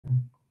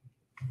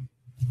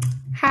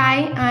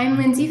Hi, I'm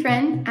Lindsey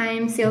Friend.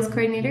 I'm sales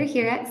coordinator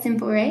here at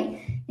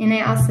Simpleray, and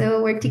I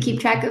also work to keep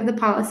track of the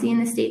policy in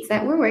the states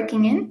that we're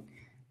working in.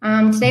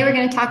 Today we're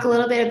going to talk a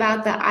little bit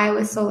about the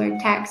Iowa Solar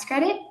Tax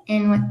Credit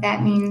and what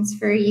that means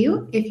for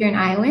you if you're an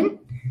Iowan.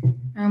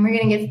 We're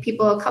going to give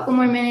people a couple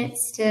more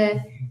minutes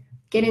to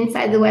get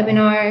inside the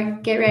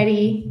webinar, get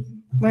ready,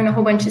 learn a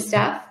whole bunch of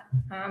stuff.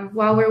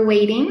 While we're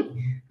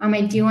waiting,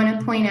 I do want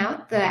to point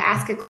out the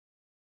Ask a Question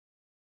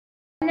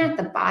at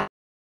the bottom.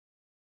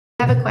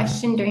 If you have a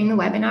question during the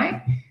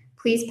webinar,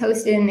 please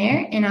post it in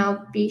there and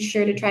I'll be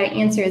sure to try to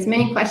answer as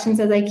many questions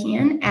as I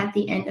can at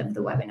the end of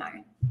the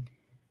webinar.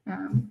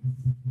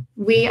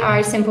 We are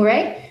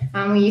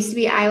Simpleray. We used to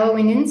be Iowa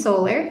Wind and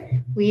Solar.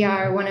 We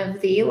are one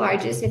of the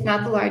largest, if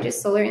not the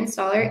largest, solar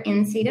installer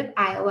in the state of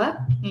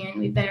Iowa, and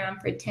we've been around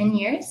for 10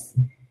 years.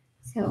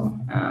 So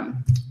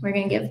we're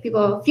going to give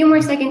people a few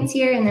more seconds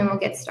here and then we'll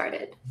get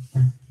started.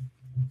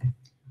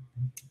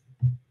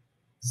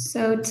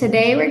 So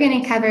today we're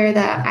going to cover the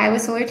Iowa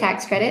Solar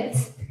Tax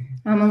Credits,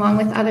 along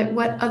with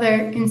what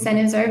other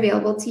incentives are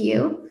available to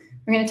you.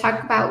 We're going to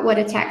talk about what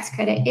a tax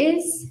credit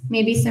is,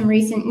 maybe some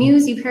recent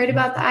news you've heard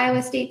about the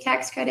Iowa State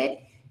Tax Credit,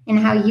 and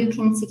how you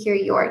can secure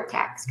your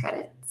tax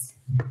credits.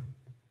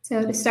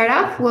 So to start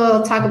off,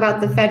 we'll talk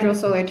about the Federal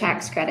Solar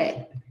Tax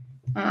Credit.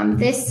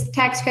 This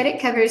tax credit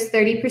covers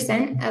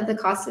 30% of the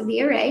cost of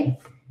the array.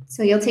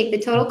 So you'll take the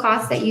total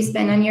cost that you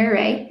spend on your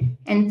array,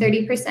 and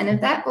 30%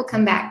 of that will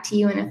come back to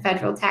you in a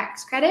federal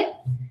tax credit.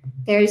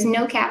 There's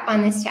no cap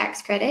on this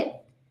tax credit.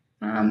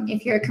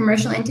 If you're a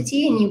commercial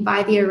entity and you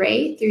buy the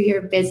array through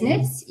your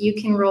business, you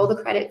can roll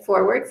the credit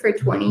forward for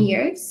 20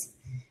 years.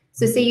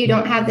 So say you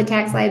don't have the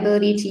tax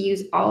liability to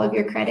use all of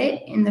your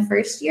credit in the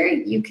first year,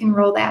 you can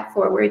roll that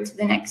forward to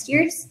the next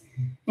years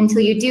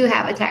until you do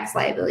have a tax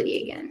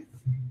liability again.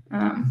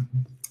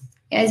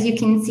 As you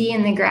can see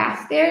in the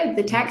graph there,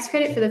 the tax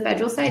credit for the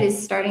federal side is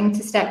starting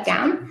to step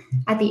down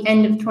at the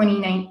end of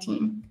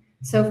 2019.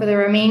 So for the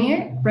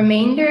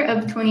remainder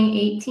of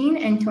 2018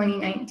 and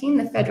 2019,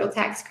 the federal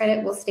tax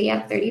credit will stay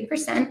at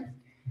 30%.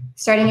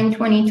 Starting in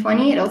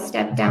 2020, it'll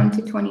step down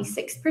to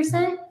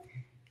 26%.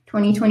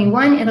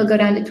 2021, it'll go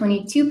down to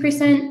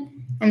 22%.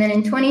 And then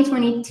in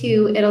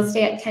 2022, it'll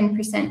stay at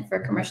 10% for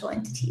commercial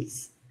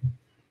entities.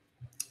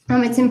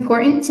 It's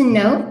important to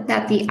note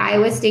that the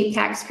Iowa State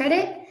Tax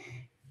Credit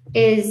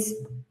is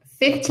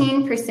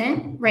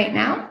 15% right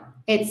now.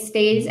 It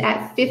stays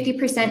at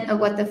 50%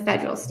 of what the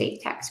federal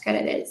state tax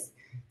credit is.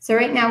 So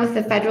right now with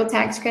the federal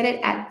tax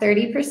credit at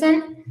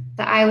 30%,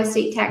 the Iowa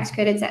state tax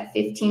credit's at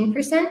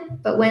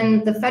 15%. But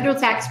when the federal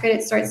tax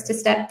credit starts to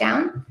step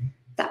down,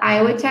 the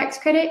Iowa tax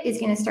credit is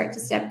going to start to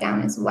step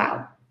down as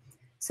well.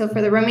 So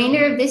for the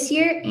remainder of this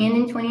year and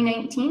in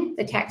 2019,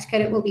 the tax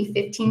credit will be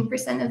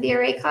 15% of the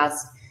array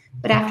cost.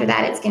 But after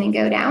that, it's going to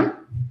go down.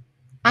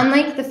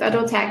 Unlike the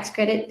federal tax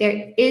credit,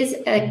 there is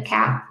a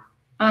cap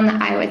on the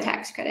Iowa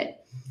tax credit.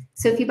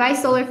 So if you buy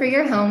solar for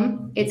your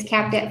home, it's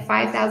capped at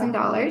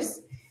 $5,000.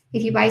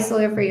 If you buy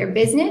solar for your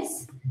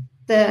business,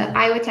 the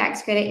Iowa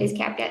tax credit is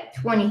capped at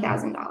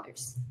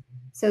 $20,000.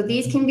 So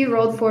these can be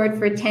rolled forward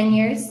for 10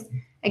 years.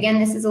 Again,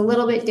 this is a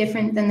little bit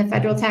different than the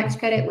federal tax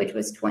credit, which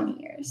was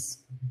 20 years.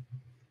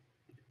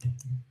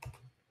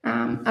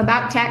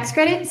 About tax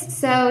credits.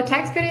 So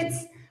tax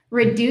credits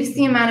reduce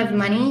the amount of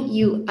money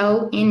you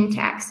owe in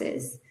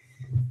taxes.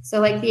 So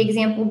like the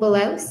example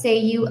below, say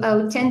you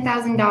owe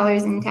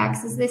 $10,000 in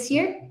taxes this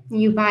year.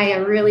 You buy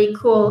a really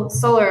cool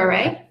solar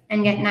array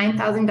and get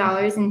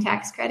 $9,000 in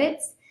tax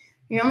credits.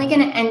 You're only going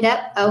to end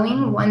up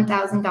owing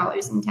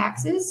 $1,000 in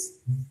taxes.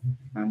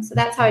 So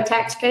that's how a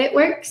tax credit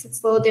works.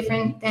 It's a little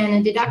different than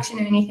a deduction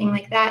or anything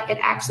like that. It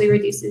actually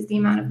reduces the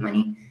amount of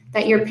money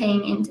that you're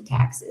paying into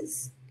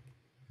taxes.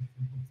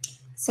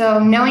 So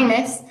knowing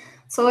this,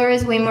 solar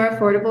is way more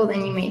affordable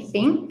than you may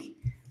think.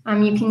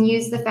 You can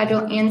use the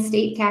federal and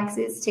state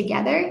taxes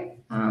together.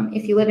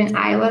 If you live in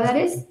Iowa, that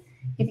is.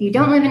 If you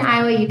don't live in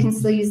Iowa, you can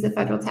still use the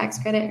federal tax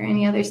credit or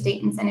any other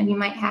state incentive you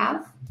might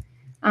have.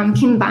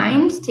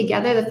 Combined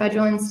together, the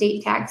federal and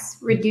state tax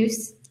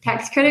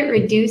credit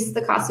reduce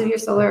the cost of your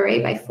solar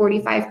array by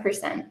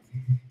 45%.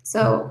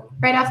 So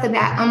right off the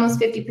bat, almost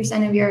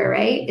 50% of your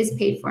array is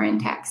paid for in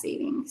tax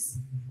savings.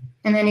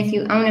 And then if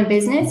you own a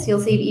business,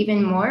 you'll save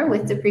even more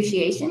with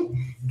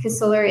depreciation because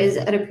solar is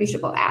a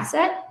depreciable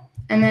asset.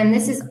 And then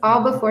this is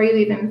all before you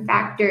even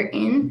factor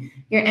in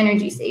your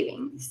energy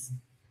savings.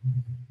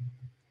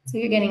 So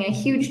you're getting a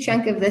huge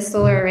chunk of this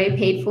solar array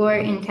paid for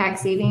in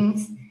tax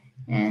savings,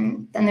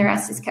 and then the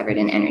rest is covered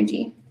in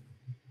energy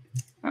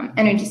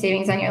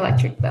savings on your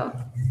electric bill.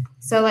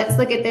 So let's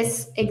look at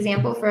this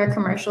example for a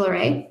commercial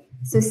array.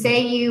 So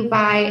say you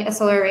buy a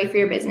solar array for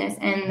your business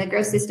and the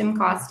gross system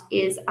cost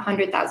is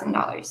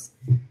 $100,000.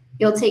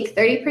 You'll take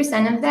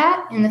 30% of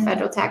that in the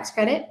federal tax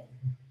credit.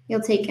 You'll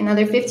take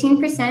another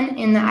 15%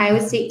 in the Iowa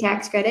state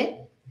tax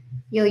credit.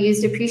 You'll use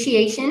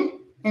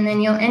depreciation, and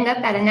then you'll end up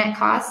at a net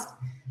cost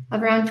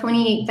of around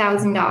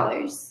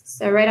 $28,000.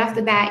 So right off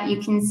the bat,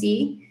 you can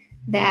see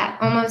that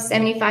almost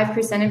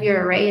 75% of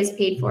your array is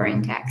paid for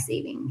in tax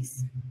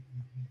savings.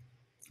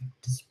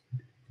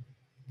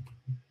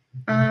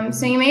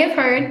 So you may have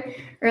heard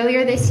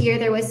earlier this year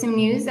there was some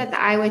news that the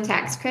Iowa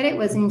tax credit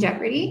was in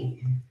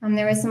jeopardy.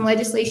 There was some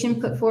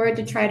legislation put forward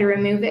to try to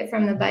remove it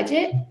from the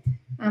budget.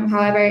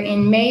 However,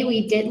 in May,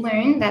 we did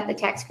learn that the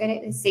tax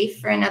credit is safe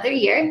for another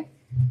year.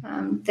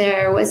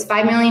 There was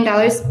 $5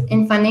 million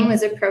in funding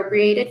was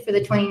appropriated for the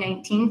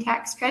 2019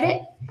 tax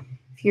credit.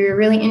 If you're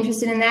really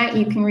interested in that,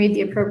 you can read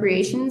the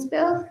appropriations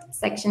bill,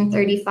 section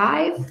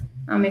 35.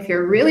 If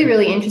you're really,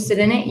 really interested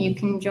in it, you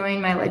can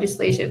join my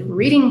legislative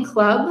reading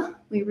club.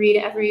 We read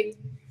every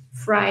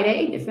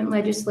Friday, different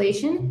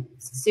legislation.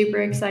 It's super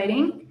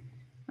exciting.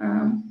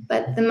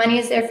 But the money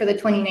is there for the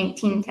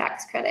 2019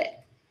 tax credit.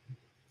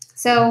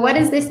 So what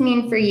does this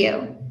mean for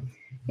you?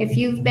 If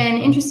you've been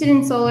interested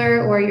in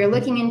solar or you're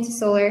looking into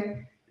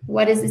solar,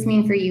 what does this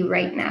mean for you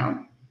right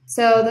now?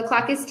 So the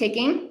clock is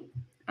ticking.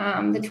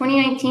 The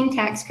 2019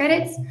 tax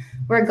credits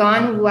were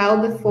gone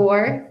well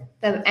before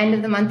the end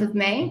of the month of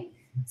May.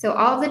 So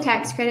all of the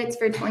tax credits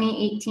for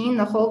 2018,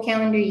 the whole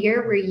calendar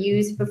year, were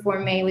used before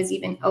May was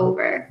even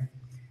over.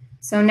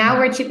 So now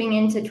we're chipping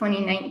into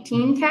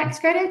 2019 tax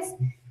credits,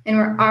 and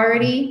we're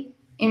already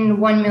in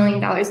 $1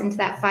 million into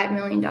that $5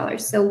 million.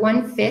 So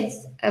 1/5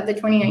 of the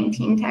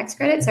 2019 tax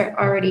credits are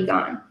already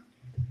gone.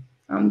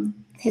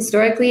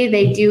 Historically,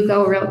 they do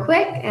go real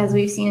quick, as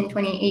we've seen in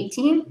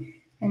 2018,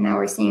 and now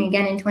we're seeing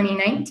again in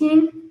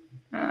 2019.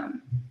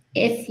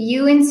 If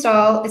you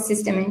install a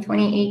system in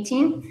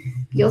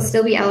 2018, you'll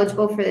still be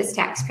eligible for this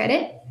tax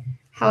credit.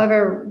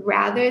 However,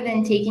 rather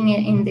than taking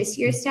it in this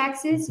year's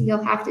taxes,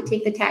 you'll have to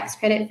take the tax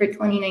credit for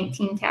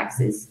 2019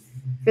 taxes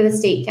for the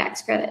state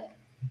tax credit.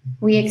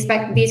 We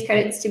expect these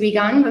credits to be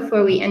gone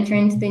before we enter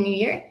into the new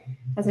year.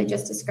 As I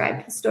just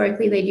described,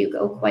 historically, they do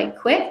go quite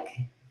quick.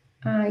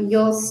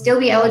 You'll still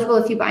be eligible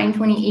if you buy in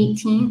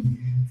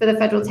 2018 for the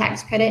federal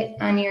tax credit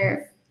on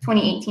your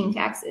 2018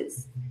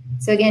 taxes.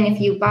 So again, if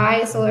you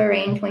buy a solar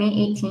array in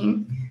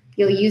 2018,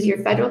 you'll use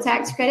your federal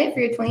tax credit for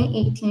your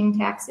 2018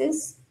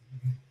 taxes.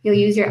 You'll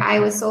use your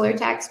Iowa solar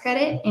tax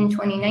credit in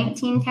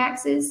 2019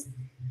 taxes,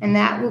 and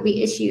that will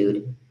be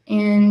issued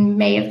in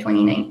May of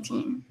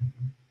 2019.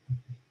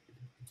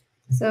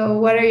 So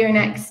what are your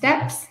next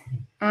steps?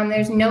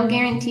 There's no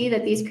guarantee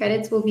that these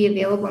credits will be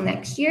available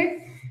next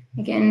year.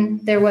 Again,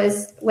 there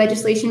was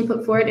legislation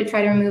put forward to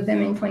try to remove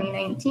them in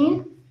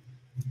 2019.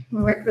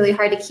 We worked really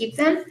hard to keep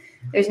them.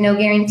 There's no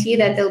guarantee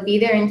that they'll be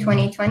there in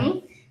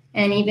 2020.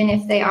 And even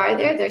if they are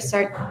there,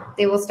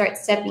 they will start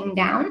stepping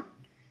down.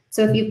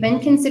 So if you've been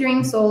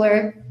considering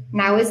solar,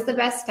 now is the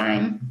best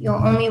time. You'll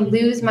only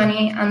lose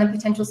money on the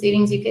potential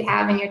savings you could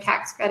have in your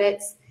tax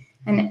credits.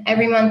 And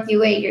every month you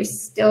wait, you're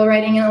still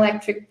writing an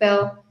electric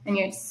bill and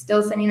you're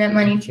still sending that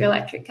money to your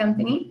electric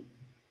company.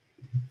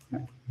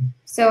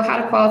 So how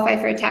to qualify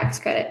for tax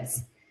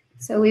credits.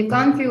 So we've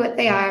gone through what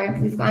they are.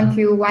 We've gone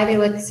through why they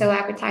look so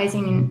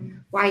appetizing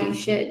and why you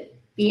should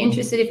be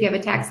interested if you have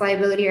a tax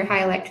liability or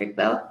high electric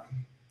bill.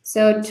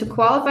 So to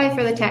qualify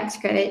for the tax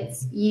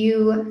credits,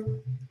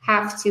 you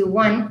have to,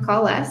 1,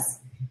 call us,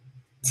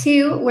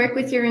 2, work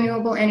with your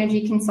renewable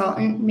energy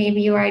consultant.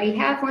 Maybe you already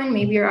have one,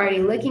 maybe you're already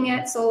looking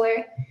at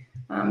solar.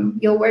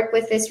 You'll work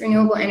with this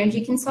renewable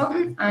energy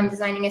consultant on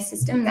designing a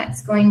system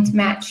that's going to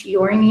match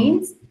your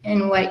needs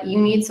and what you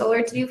need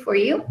solar to do for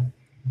you.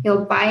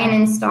 You'll buy and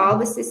install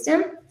the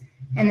system,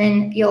 and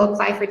then you'll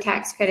apply for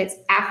tax credits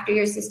after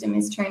your system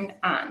is turned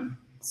on.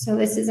 So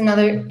this is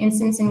another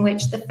instance in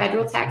which the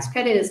federal tax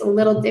credit is a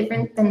little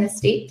different than the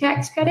state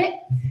tax credit.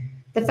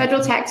 The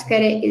federal tax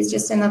credit is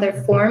just another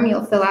form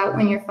you'll fill out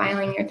when you're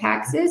filing your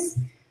taxes.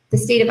 The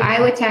state of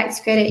Iowa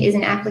tax credit is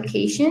an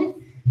application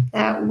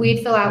that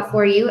we'd fill out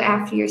for you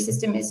after your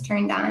system is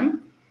turned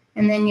on.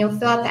 And then we'll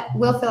fill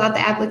out the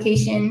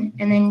application,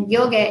 and then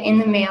you'll get in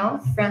the mail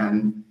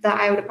from the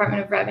Iowa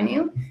Department of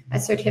Revenue a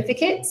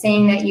certificate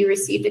saying that you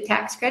received a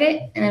tax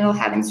credit, and it'll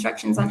have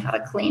instructions on how to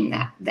claim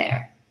that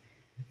there.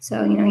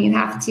 So, you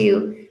have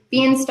to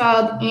be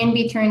installed and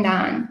be turned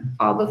on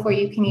all before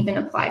you can even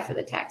apply for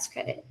the tax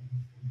credit.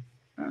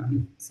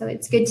 So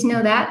it's good to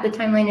know that. The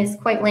timeline is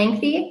quite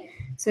lengthy.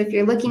 So if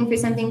you're looking for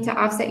something to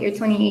offset your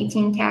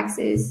 2018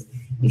 taxes,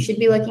 you should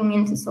be looking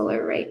into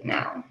solar right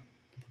now.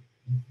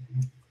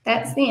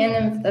 That's the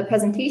end of the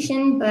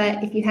presentation,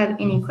 but if you have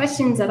any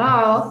questions at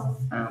all,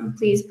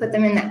 please put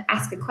them in the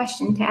Ask a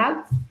Question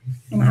tab,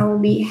 and I will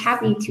be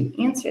happy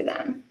to answer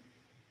them.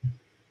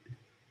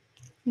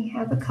 We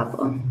have a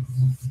couple.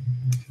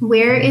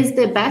 Where is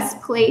the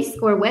best place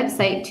or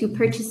website to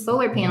purchase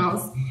solar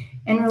panels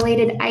and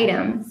related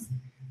items?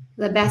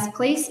 The best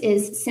place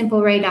is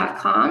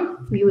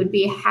simpleray.com. We would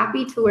be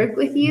happy to work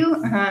with you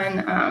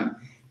on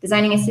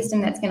designing a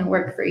system that's going to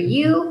work for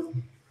you,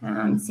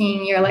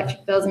 seeing your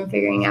electric bills and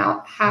figuring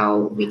out how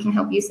we can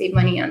help you save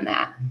money on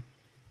that.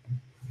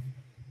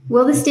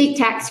 Will the state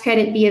tax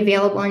credit be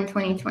available in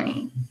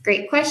 2020?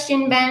 Great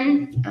question,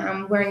 Ben.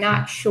 We're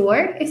not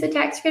sure if the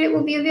tax credit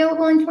will be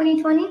available in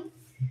 2020.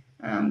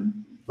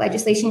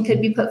 Legislation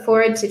could be put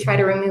forward to try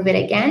to remove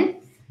it again.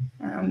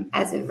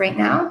 As of right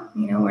now,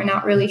 we're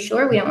not really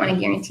sure. We don't want to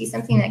guarantee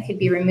something that could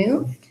be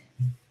removed.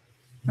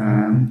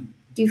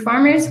 do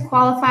farmers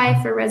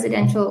qualify for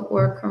residential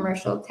or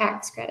commercial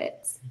tax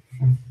credits?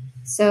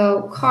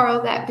 So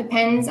Carl, that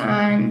depends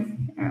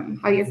on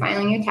how you're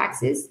filing your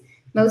taxes.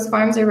 Most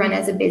farms are run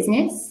as a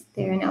business.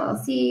 They're an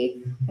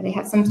LLC, or they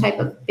have some type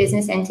of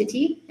business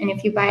entity. And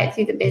if you buy it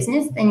through the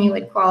business, then you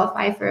would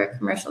qualify for a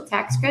commercial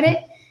tax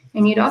credit,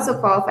 and you'd also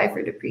qualify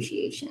for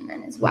depreciation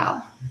then as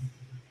well.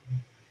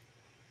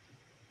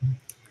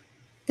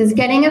 Does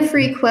getting a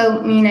free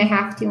quote mean I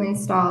have to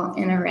install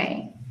an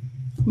array?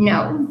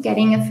 No,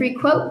 getting a free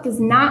quote does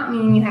not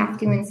mean you have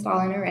to install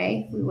an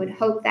array. We would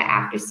hope that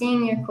after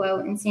seeing your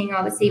quote and seeing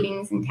all the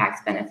savings and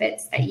tax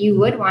benefits that you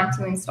would want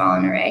to install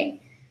an array,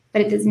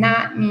 but it does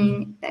not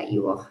mean that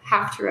you will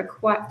have to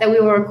we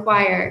will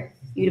require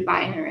you to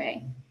buy an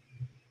array.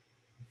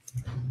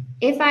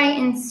 If I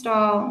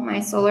install my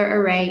solar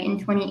array in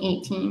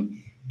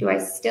 2018, do I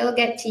still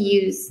get to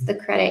use the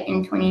credit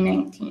in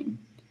 2019?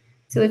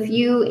 So if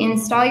you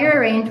install your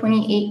array in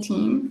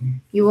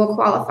 2018, you will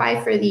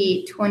qualify for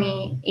the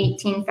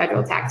 2018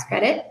 federal tax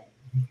credit.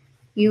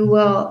 You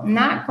will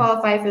not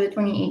qualify for the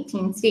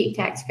 2018 state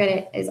tax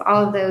credit, as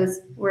all of those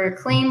were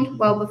claimed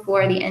well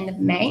before the end of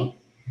May.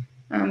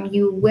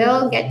 You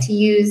will get to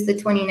use the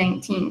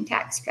 2019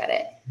 tax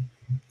credit.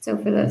 So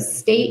for the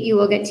state, you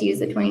will get to use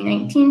the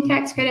 2019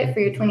 tax credit for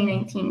your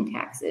 2019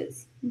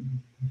 taxes.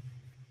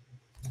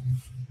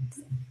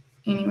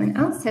 Anyone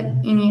else have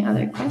any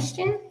other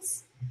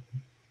questions?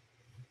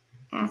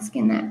 Ask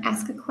in that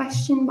ask a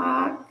question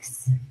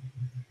box.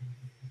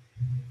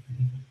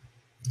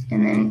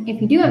 And then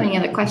if you do have any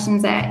other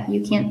questions that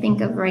you can't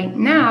think of right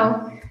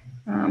now,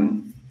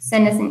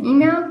 send us an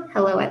email,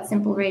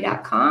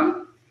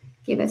 hello@simpleray.com.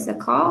 Give us a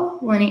call,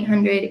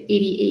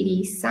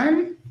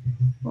 1-800-8080-SUN,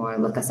 or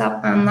look us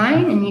up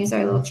online and use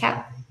our little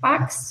chat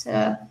box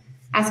to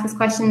ask us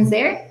questions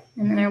there.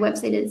 And then our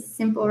website is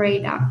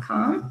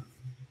simpleray.com.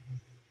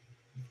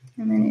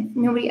 And then if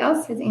nobody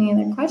else has any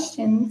other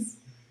questions,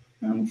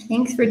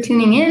 thanks for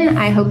tuning in.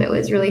 I hope it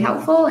was really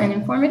helpful and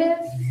informative,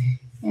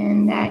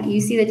 and that you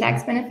see the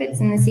tax benefits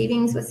and the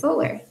savings with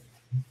solar.